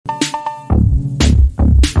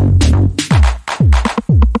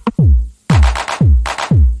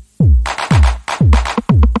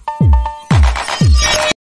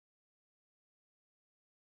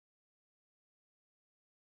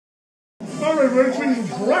right, we're entering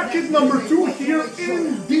bracket number 2 here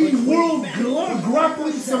in the World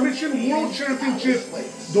Grappling Submission World Championship,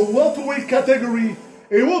 the welterweight category.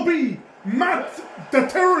 It will be Matt the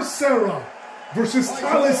Terror Serra versus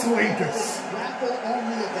Thales Leites. Grapple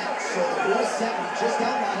only event, so the rule set we just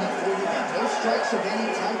outlined them for you. No strikes of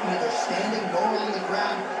any type, neither standing nor on the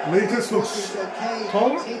ground. Leites looks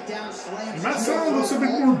taller. Matt Serra looks a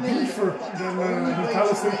bit more beefer than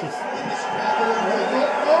Thales Leites.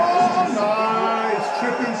 Oh, nice!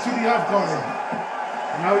 Tripping to the half guard.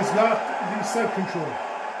 Now he's got the side control.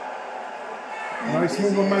 Nice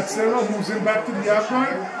move on Matt Serra, moves him back to the half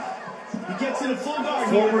guard. He gets in a full guard.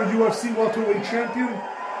 Former UFC welterweight champion.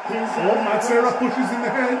 Oh, Matt Serra pushes in the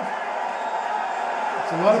head.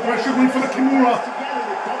 It's a lot of pressure going for the Kimura. Together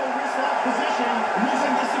with double wrist lock position. Looks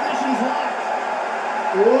like the submission's locked.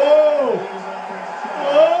 Whoa!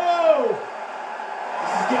 Whoa!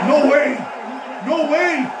 No way! No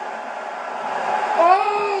way!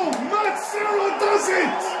 Oh! Matt Serra does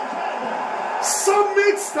it!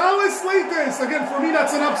 Submits Thales Leites. Again, for me,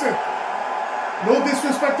 that's an upset. No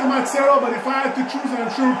disrespect to Matt Serra, but if I had to choose, and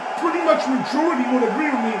I'm sure pretty much majority would agree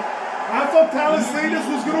with me, I thought Thales Leites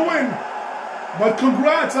was going to win. But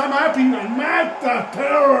congrats, I'm happy. Matt the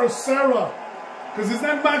Terror Serra. Because his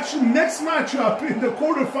next matchup in the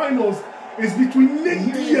quarterfinals is between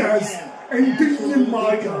Nick Diaz and Damian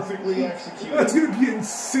Maia. That's going to be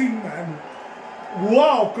insane, man.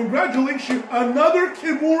 Wow, congratulations. Another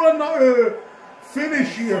Kimura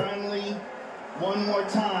finish here. Finally, one more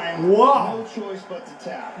time. Wow. No choice but to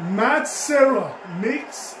tap. Matt Serra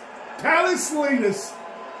makes Thales Leites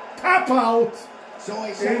tap out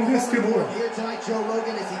in this Kimura. Here tonight, Joe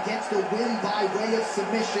Rogan, as he gets the win by way of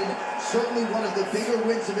submission. Certainly one of the bigger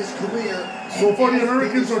wins of his career. So far, the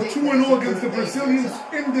Americans are 2-0 against the Brazilians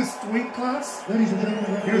in this weight class. Ladies and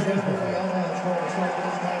gentlemen, here's the at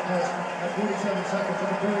 47 seconds of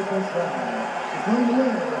the very first round. Declaring the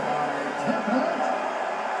winner by tap out.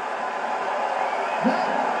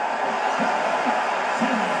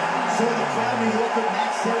 So the crowd New Yorker,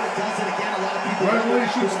 Matt Serra does it again. A lot of people.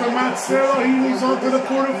 Congratulations to Matt Serra. He moves on to the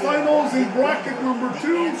quarterfinals in bracket number 2.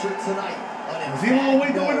 He will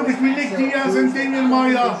await the winner between Nick Diaz and Damian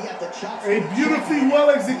Maia. A beautifully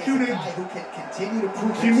well-executed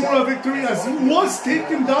Kimura victory as he was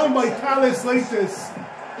taken down by Thales Leites.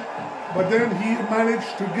 But then he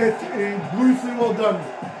managed to get a beautifully well done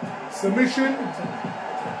submission.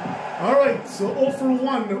 Alright, so 0 for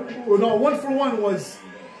 1. No, 1 for 1 was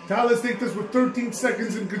Thales Leites with 13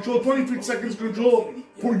 seconds in control, 23 seconds control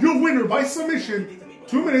for your winner by submission.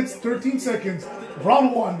 2 minutes, 13 seconds.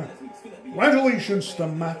 Round 1. Congratulations to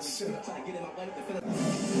Matt Serra.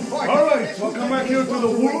 Alright, welcome back here to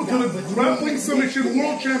the Grappling Submission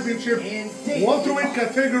World Championship welterweight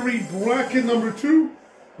category bracket number 2,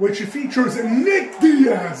 which features Nick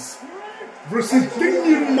Diaz versus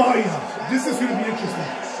Damian Maia. This is going to be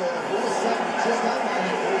interesting.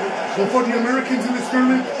 So far, the Americans in this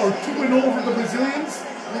tournament are 2-0 over the Brazilians.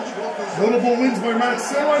 Notable wins by Matt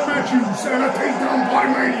Serra and Matthews, and a takedown by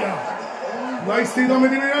Maia. Nice takedown by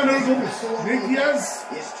Maia. There goes Nick Diaz.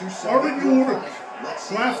 Already work.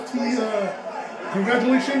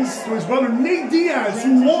 Congratulations to his brother Nick Diaz,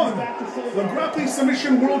 who won the Grappling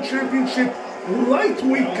Submission World Championship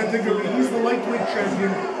lightweight category. He's the lightweight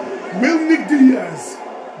champion. Will Nick Diaz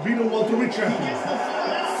be the welterweight champion?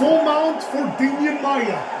 Full mount for Damian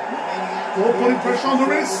Maia. Oh, putting pressure on the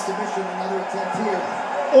wrist.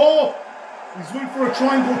 Oh, he's going for a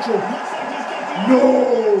triangle choke. No.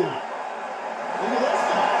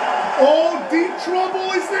 Oh, deep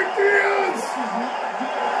trouble is Nick Diaz.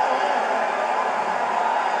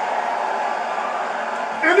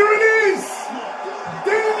 And there it is.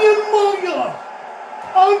 Damian Maia.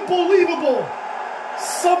 Unbelievable.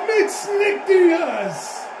 Submits Nick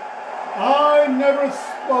Diaz. I never,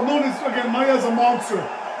 well, notice again, Maia's a monster.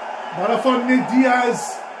 But I thought Nick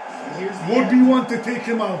Diaz would be one to take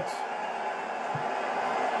him out.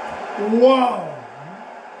 Wow.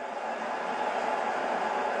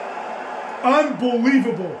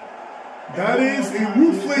 Unbelievable. That is a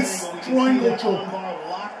ruthless triangle choke.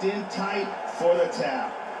 Locked in tight for the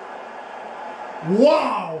tap.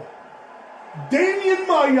 Wow. Damian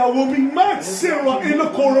Maia will be Matt Serra in the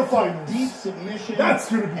quarterfinals. Deep submission. That's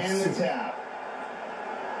going to be and sick. the tap.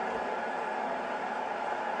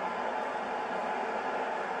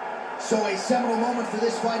 So a seminal moment for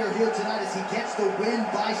this fighter here tonight as he gets the win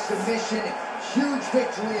by submission. Huge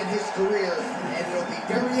victory in his career, and it'll be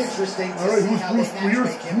very interesting to see how they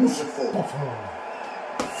matchmake him moving forward.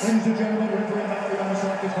 Ladies and gentlemen, referee Mario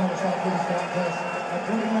Yamasaki is going to stop this contest at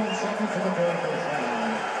 21 seconds of the very first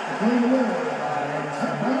round. Declaring the winner by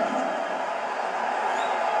tap out.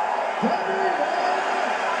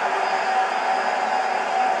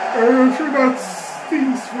 I'm sure that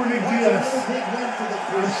stings for Nick Diaz.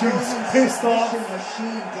 I'm sure he's pissed off.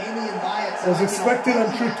 As expected,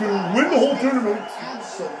 I'm sure, to win the whole tournament.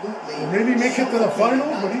 Or maybe make it to the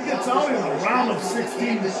finals, but he gets out in a round of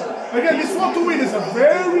 16. Again, this welterweight is a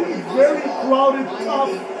very, very crowded,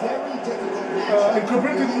 tough. And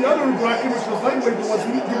compared to the other bracket, which was lightweight,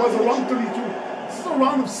 there was a round 32. This is a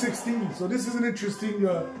round of 16, so this is an interesting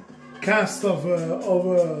cast of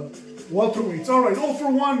welterweights. All right, 0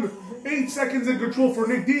 for 1, 8 seconds in control for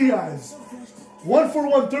Nick Diaz. 1 for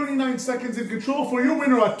 1, 39 seconds in control for your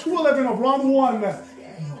winner at 2:11 of round 1.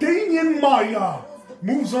 Damian Maia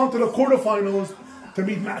moves on to the quarterfinals to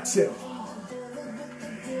meet Matt Sill.